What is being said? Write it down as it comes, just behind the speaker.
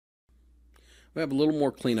We have a little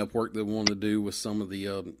more cleanup work that we want to do with some of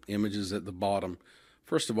the images at the bottom.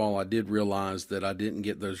 First of all, I did realize that I didn't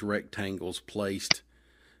get those rectangles placed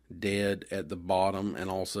dead at the bottom and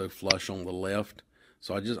also flush on the left.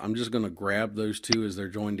 So I'm just going to grab those two as they're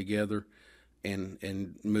joined together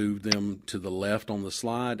and move them to the left on the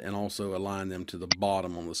slide and also align them to the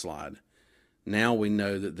bottom on the slide. Now we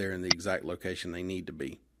know that they're in the exact location they need to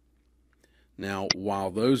be. Now,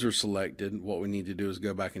 while those are selected, what we need to do is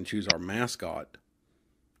go back and choose our mascot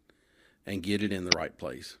and get it in the right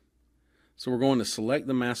place. So we're going to select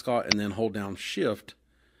the mascot and then hold down Shift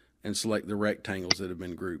and select the rectangles that have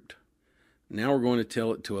been grouped. Now we're going to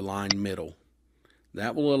tell it to align middle.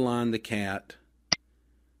 That will align the cat,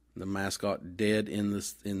 the mascot, dead in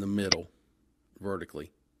the middle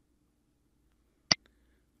vertically.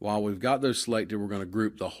 While we've got those selected, we're going to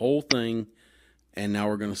group the whole thing, and now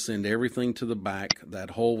we're going to send everything to the back,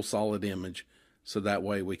 that whole solid image, so that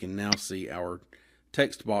way we can now see our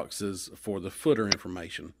text boxes for the footer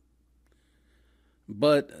information.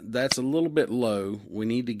 But that's a little bit low. We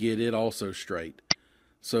need to get it also straight.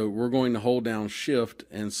 So we're going to hold down Shift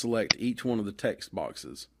and select each one of the text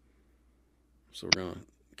boxes. So we're going to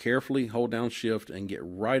carefully hold down Shift and get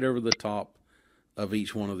right over the top of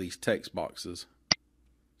each one of these text boxes.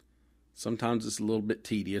 Sometimes it's a little bit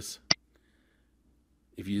tedious.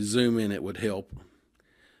 If you zoom in, it would help.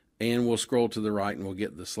 And we'll scroll to the right and we'll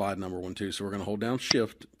get the slide number 1, 2. So we're going to hold down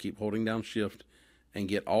Shift, keep holding down Shift, and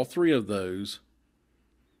get all 3 of those.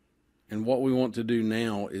 And what we want to do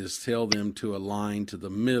now is tell them to align to the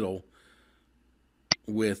middle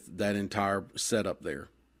with that entire setup there.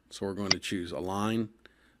 So we're going to choose Align,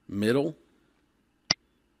 Middle,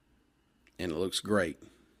 and it looks great.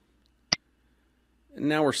 And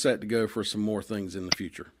now we're set to go for some more things in the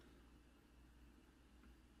future.